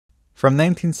From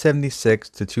 1976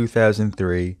 to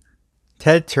 2003,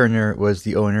 Ted Turner was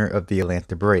the owner of the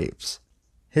Atlanta Braves.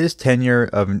 His tenure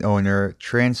of an owner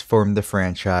transformed the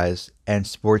franchise and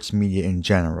sports media in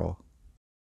general.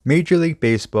 Major League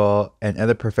Baseball and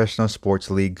other professional sports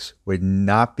leagues would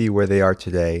not be where they are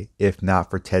today if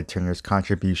not for Ted Turner's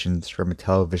contributions from a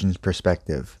television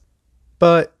perspective.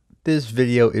 But this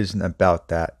video isn't about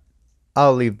that.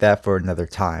 I'll leave that for another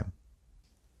time.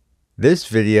 This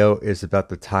video is about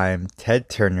the time Ted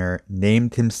Turner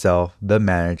named himself the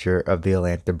manager of the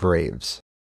Atlanta Braves.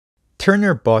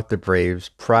 Turner bought the Braves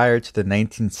prior to the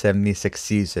 1976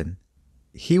 season.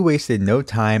 He wasted no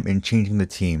time in changing the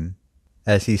team,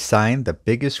 as he signed the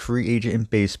biggest free agent in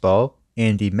baseball,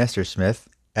 Andy Messersmith,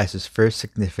 as his first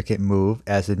significant move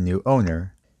as a new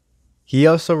owner. He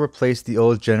also replaced the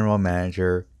old general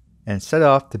manager and set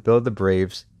off to build the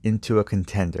Braves into a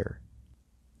contender.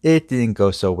 It didn't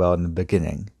go so well in the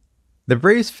beginning. The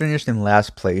Braves finished in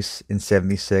last place in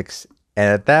 '76 and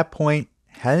at that point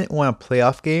hadn't won a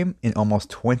playoff game in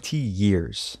almost 20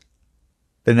 years.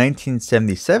 The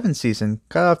 1977 season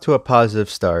got off to a positive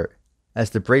start,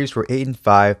 as the Braves were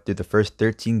 8-5 through the first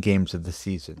 13 games of the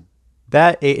season.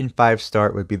 That 8-5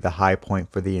 start would be the high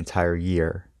point for the entire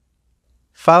year.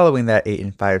 Following that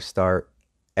 8-5 start,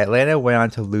 Atlanta went on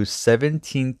to lose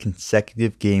 17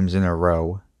 consecutive games in a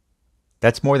row.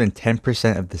 That's more than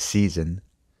 10% of the season.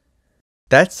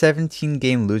 That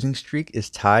 17-game losing streak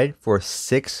is tied for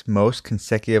 6th most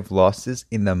consecutive losses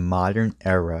in the modern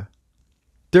era.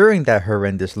 During that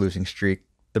horrendous losing streak,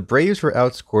 the Braves were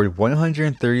outscored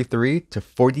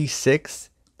 133-46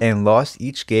 and lost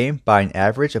each game by an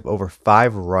average of over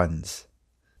 5 runs.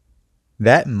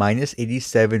 That minus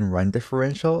 87 run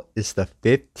differential is the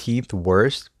 15th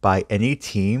worst by any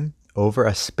team over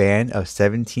a span of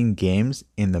 17 games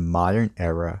in the modern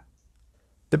era.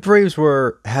 The Braves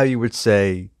were, how you would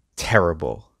say,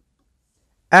 terrible.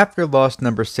 After loss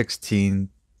number 16,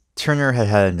 Turner had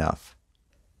had enough.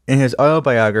 In his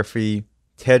autobiography,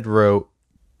 Ted wrote,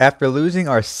 "After losing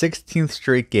our 16th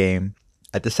straight game,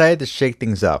 I decided to shake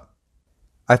things up.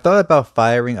 I thought about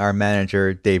firing our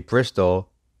manager, Dave Bristol,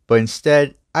 but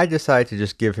instead, I decided to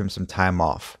just give him some time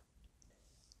off."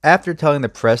 After telling the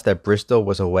press that Bristol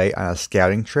was away on a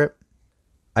scouting trip,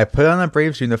 I put on a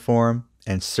Braves uniform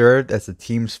and served as the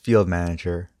team's field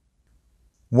manager.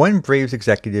 One Braves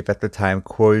executive at the time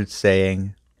quoted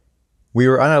saying, "We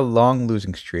were on a long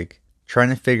losing streak, trying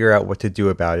to figure out what to do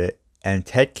about it, and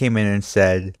Ted came in and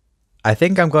said, 'I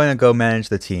think I'm going to go manage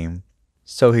the team.'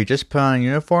 So he just put on a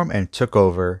uniform and took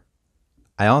over.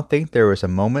 I don't think there was a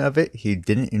moment of it he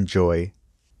didn't enjoy."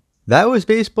 That was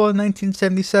baseball in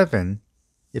 1977.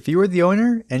 If you were the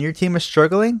owner and your team is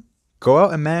struggling, go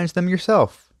out and manage them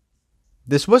yourself.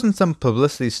 This wasn't some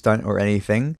publicity stunt or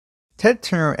anything. Ted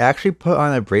Turner actually put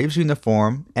on a Braves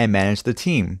uniform and managed the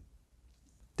team.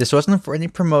 This wasn't for any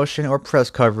promotion or press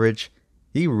coverage.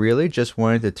 He really just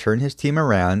wanted to turn his team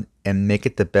around and make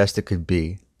it the best it could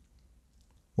be.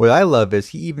 What I love is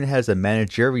he even has a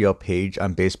managerial page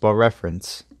on Baseball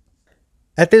Reference.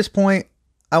 At this point,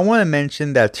 I want to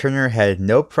mention that Turner had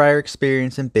no prior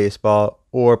experience in baseball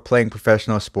or playing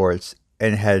professional sports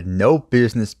and had no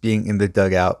business being in the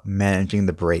dugout managing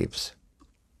the Braves.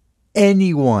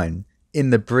 Anyone in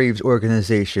the Braves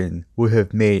organization would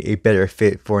have made a better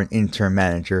fit for an interim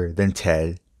manager than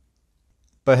Ted.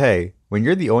 But hey, when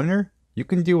you're the owner, you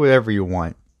can do whatever you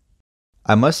want.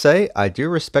 I must say, I do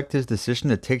respect his decision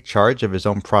to take charge of his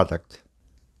own product.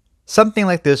 Something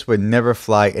like this would never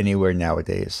fly anywhere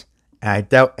nowadays, and I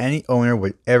doubt any owner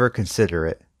would ever consider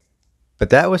it. But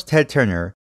that was Ted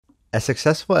Turner. As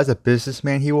successful as a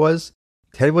businessman he was,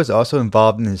 Ted was also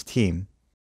involved in his team.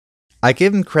 I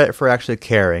give him credit for actually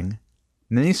caring.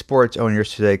 Many sports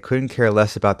owners today couldn't care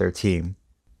less about their team,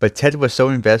 but Ted was so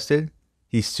invested,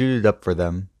 he suited up for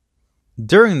them.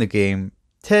 During the game,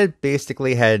 Ted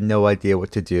basically had no idea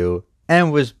what to do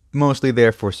and was mostly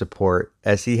there for support,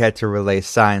 as he had to relay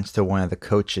signs to one of the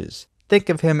coaches. Think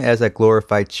of him as a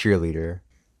glorified cheerleader.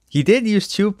 He did use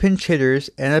 2 pinch hitters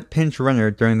and a pinch runner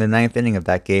during the 9th inning of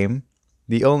that game,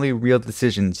 the only real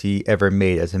decisions he ever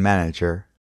made as a manager.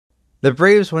 The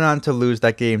Braves went on to lose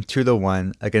that game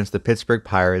 2-1 against the Pittsburgh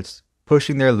Pirates,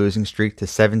 pushing their losing streak to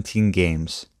 17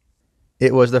 games.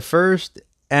 It was the first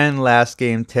and last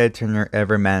game Ted Turner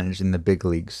ever managed in the big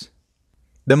leagues.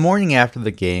 The morning after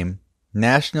the game,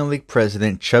 National League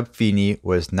President Chub Feeney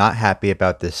was not happy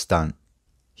about this stunt.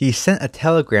 He sent a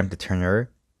telegram to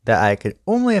Turner that I could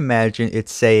only imagine it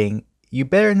saying, "You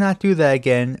better not do that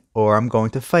again or I'm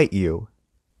going to fight you."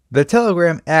 The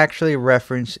telegram actually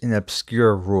referenced an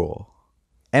obscure rule,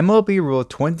 MLB Rule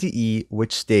 20E,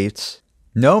 which states,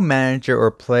 No manager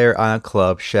or player on a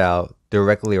club shall,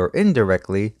 directly or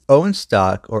indirectly, own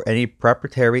stock or any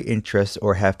proprietary interest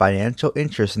or have financial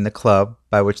interest in the club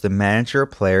by which the manager or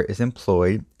player is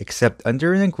employed except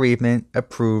under an agreement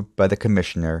approved by the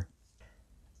commissioner.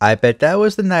 I bet that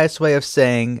was the nice way of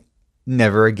saying,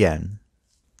 never again.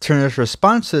 Turner's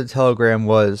response to the telegram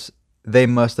was, they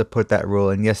must have put that rule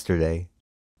in yesterday.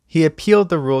 He appealed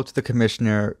the rule to the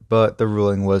commissioner, but the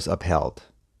ruling was upheld.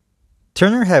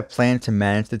 Turner had planned to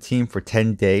manage the team for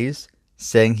 10 days,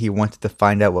 saying he wanted to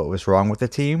find out what was wrong with the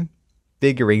team,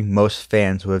 figuring most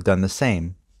fans would have done the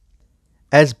same.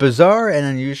 As bizarre and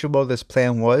unusual this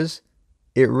plan was,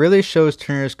 it really shows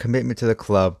Turner's commitment to the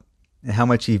club and how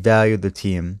much he valued the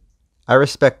team. I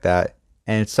respect that,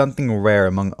 and it's something rare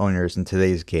among owners in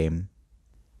today's game.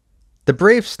 The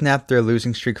Braves snapped their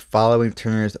losing streak following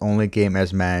Turner's only game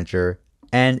as manager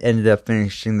and ended up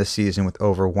finishing the season with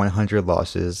over 100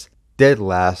 losses, dead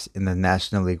last in the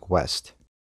National League West.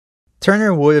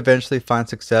 Turner would eventually find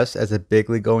success as a big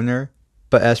league owner,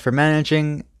 but as for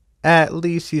managing, at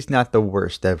least he's not the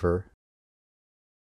worst ever.